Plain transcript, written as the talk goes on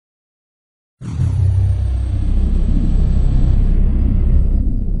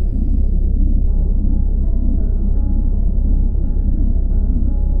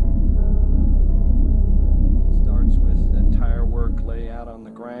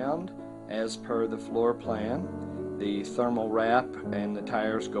around as per the floor plan. The thermal wrap and the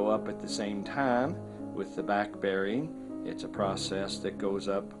tires go up at the same time with the back bearing. It's a process that goes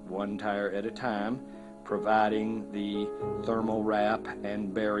up one tire at a time, providing the thermal wrap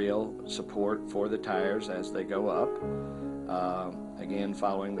and burial support for the tires as they go up, again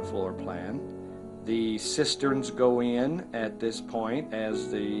following the floor plan. The cisterns go in at this point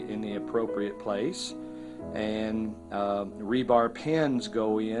in the appropriate place, and rebar pins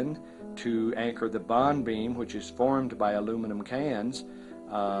go in to anchor the bond beam, which is formed by aluminum cans,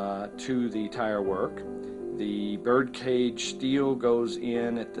 to the tire work. The birdcage steel goes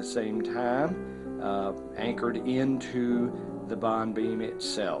in at the same time, anchored into the bond beam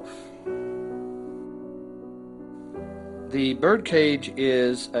itself. The birdcage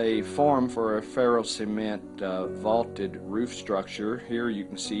is a form for a ferrocement vaulted roof structure. Here you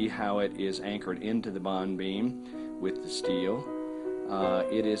can see how it is anchored into the bond beam with the steel.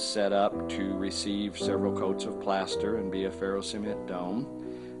 It is set up to receive several coats of plaster and be a ferrocement dome.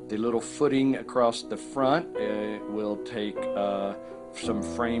 The little footing across the front will take some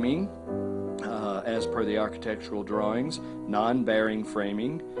framing as per the architectural drawings, non-bearing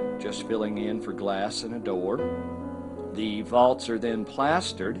framing, just filling in for glass and a door. The vaults are then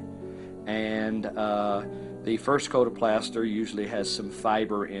plastered, and the first coat of plaster usually has some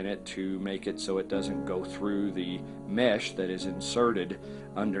fiber in it to make it so it doesn't go through the mesh that is inserted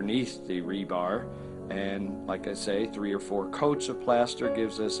underneath the rebar. And like I say, 3 or 4 coats of plaster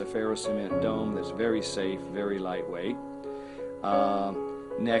gives us a ferrocement dome that's very safe, very lightweight.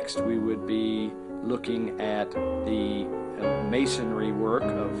 Next we would be looking at the masonry work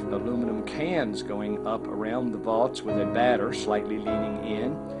of aluminum cans going up around the vaults with a batter slightly leaning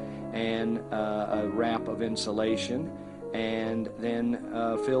in, and a wrap of insulation, and then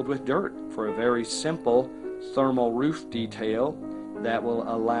filled with dirt for a very simple thermal roof detail that will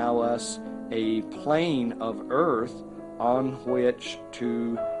allow us a plane of earth on which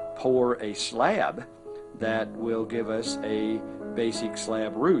to pour a slab that will give us a basic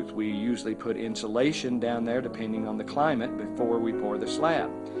slab roof. We usually put insulation down there depending on the climate before we pour the slab.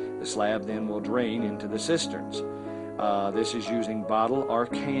 The slab then will drain into the cisterns. This is using bottle or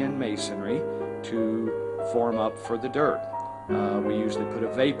can masonry to form up for the dirt. We usually put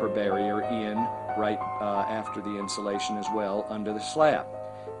a vapor barrier in right after the insulation as well under the slab.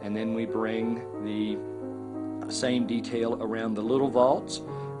 And then we bring the same detail around the little vaults,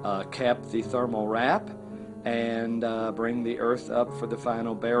 cap the thermal wrap, and bring the earth up for the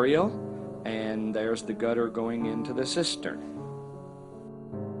final burial, and there's the gutter going into the cistern.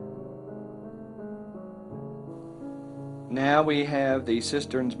 Now we have the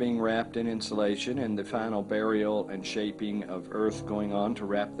cisterns being wrapped in insulation and the final burial and shaping of earth going on to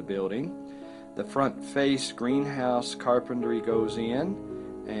wrap the building. The front face greenhouse carpentry goes in,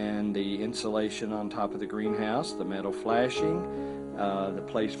 and the insulation on top of the greenhouse, the metal flashing, the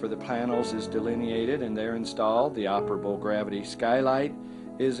place for the panels is delineated and they're installed. The operable gravity skylight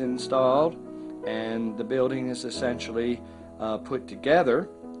is installed, and the building is essentially put together.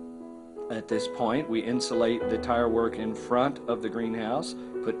 At this point, we insulate the tire work in front of the greenhouse,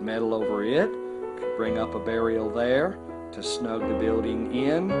 put metal over it, bring up a burial there to snug the building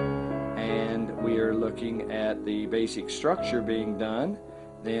in, and we are looking at the basic structure being done.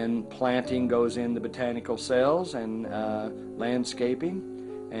 Then planting goes in the botanical cells and landscaping,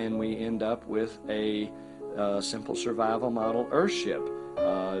 and we end up with a simple survival model Earthship.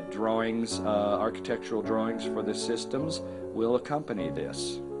 Architectural drawings for the systems will accompany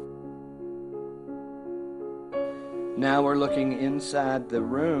this. Now we're looking inside the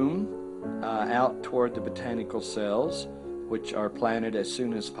room, out toward the botanical cells, which are planted as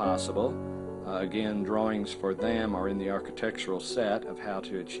soon as possible. Again, drawings for them are in the architectural set of how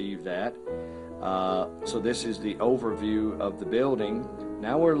to achieve that. So this is the overview of the building.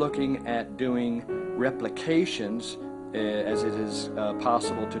 Now we're looking at doing replications, as it is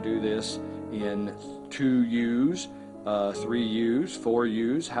possible to do this in 2 U's, 3 U's, 4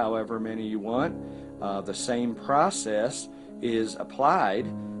 U's, however many you want. The same process is applied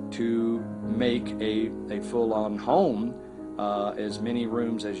to make a full-on home, as many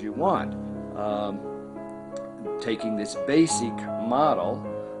rooms as you want. Taking this basic model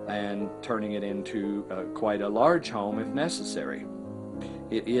and turning it into quite a large home if necessary.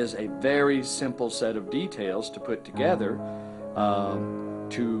 It is a very simple set of details to put together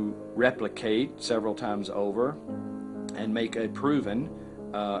to replicate several times over and make a proven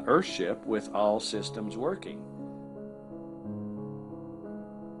Earthship with all systems working.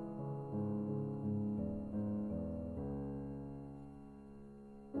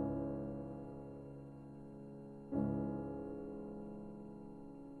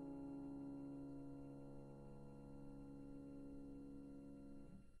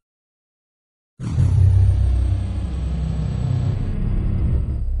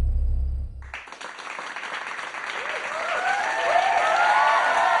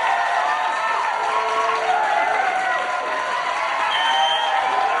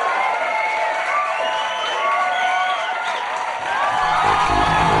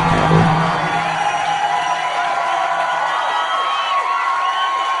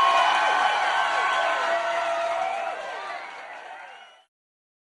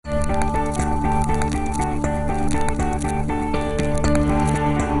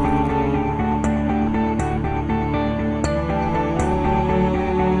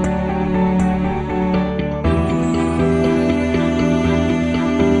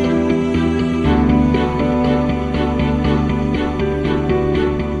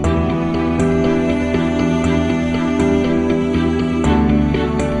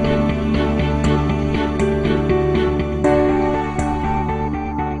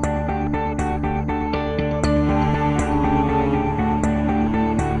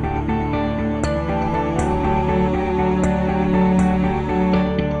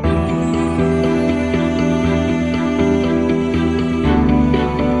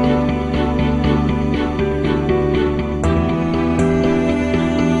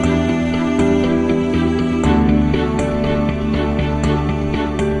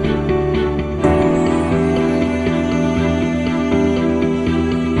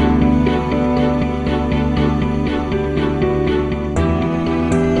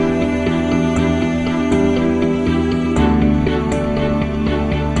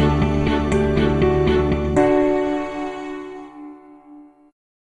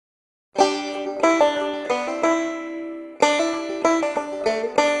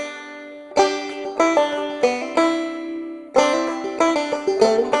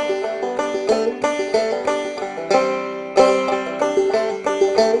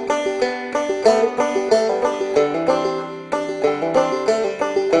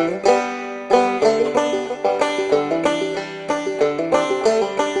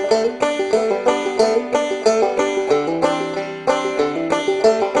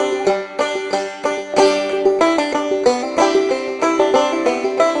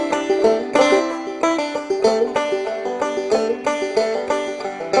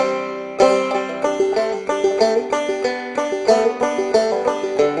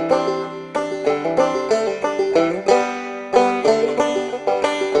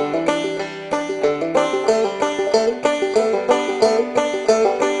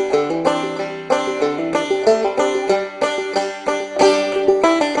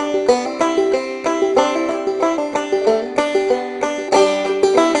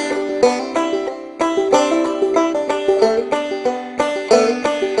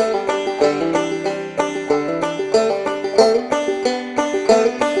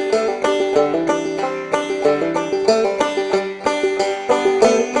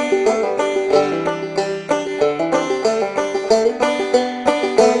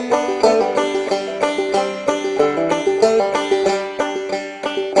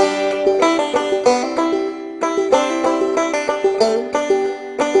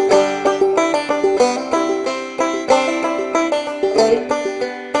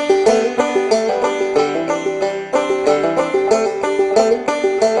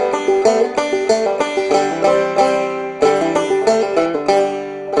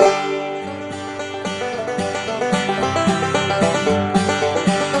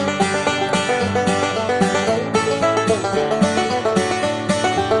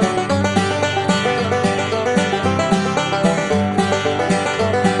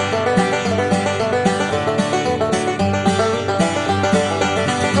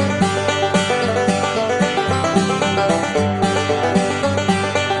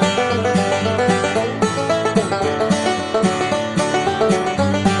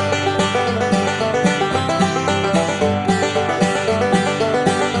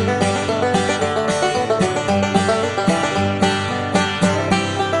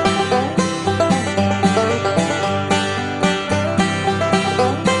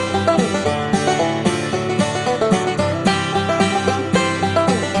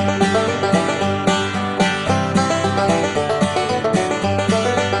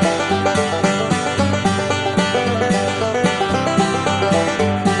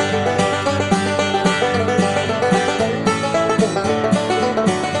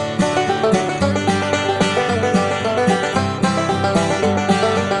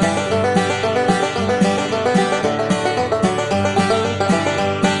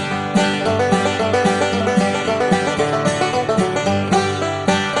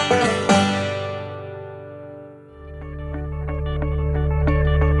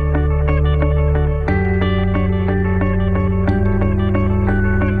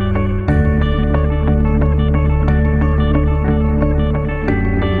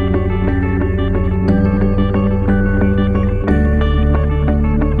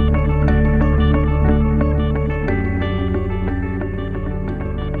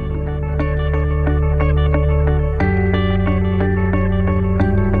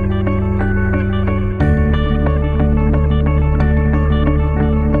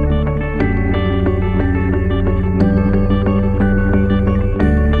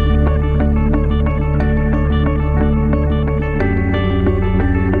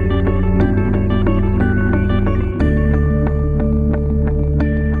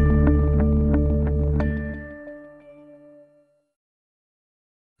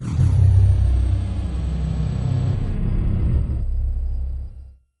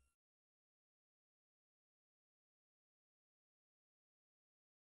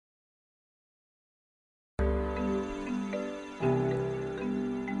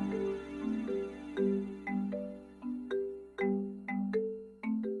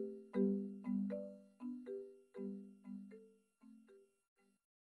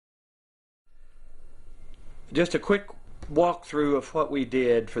 Just a quick walkthrough of what we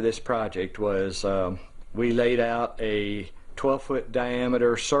did for this project was we laid out a 12-foot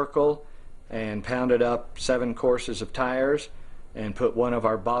diameter circle and pounded up 7 courses of tires and put one of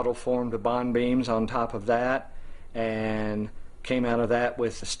our bottle formed bond beams on top of that, and came out of that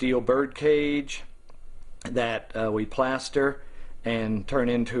with a steel bird cage that we plaster and turn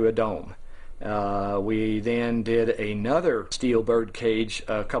into a dome. We then did another steel bird cage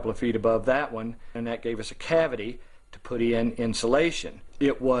a couple of feet above that one, and that gave us a cavity to put in insulation.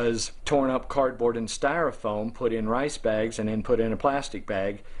 It was torn up cardboard and styrofoam, put in rice bags, and then put in a plastic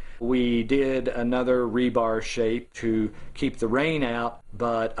bag. We did another rebar shape to keep the rain out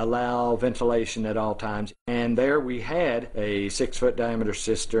but allow ventilation at all times. And there we had a 6-foot diameter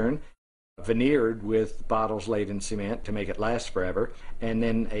cistern veneered with bottles laid in cement to make it last forever, and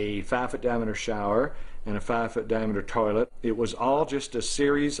then a 5-foot diameter shower and a 5-foot diameter toilet. It was all just a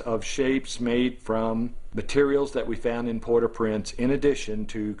series of shapes made from materials that we found in Port-au-Prince in addition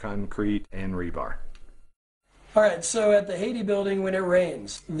to concrete and rebar. All right, so at the Haiti building, when it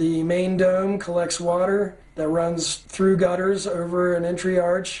rains, the main dome collects water that runs through gutters over an entry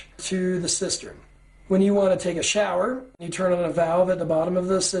arch to the cistern. When you want to take a shower, you turn on a valve at the bottom of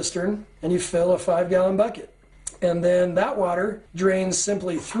the cistern and you fill a 5-gallon bucket. And then that water drains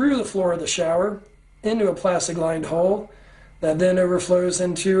simply through the floor of the shower into a plastic-lined hole that then overflows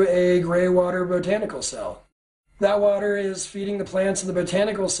into a gray water botanical cell. That water is feeding the plants in the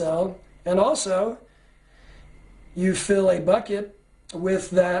botanical cell, and also you fill a bucket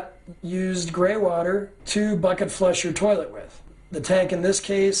with that used gray water to bucket flush your toilet with. The tank in this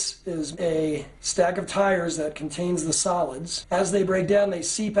case is a stack of tires that contains the solids. As they break down, they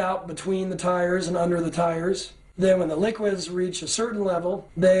seep out between the tires and under the tires. Then when the liquids reach a certain level,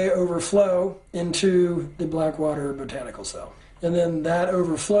 they overflow into the black water botanical cell. And then that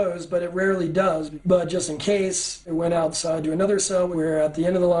overflows, but it rarely does. But just in case, it went outside to another cell where at the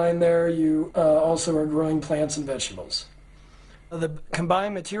end of the line there, you also are growing plants and vegetables. The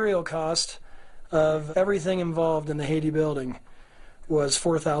combined material cost of everything involved in the Haiti building was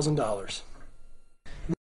 $4,000.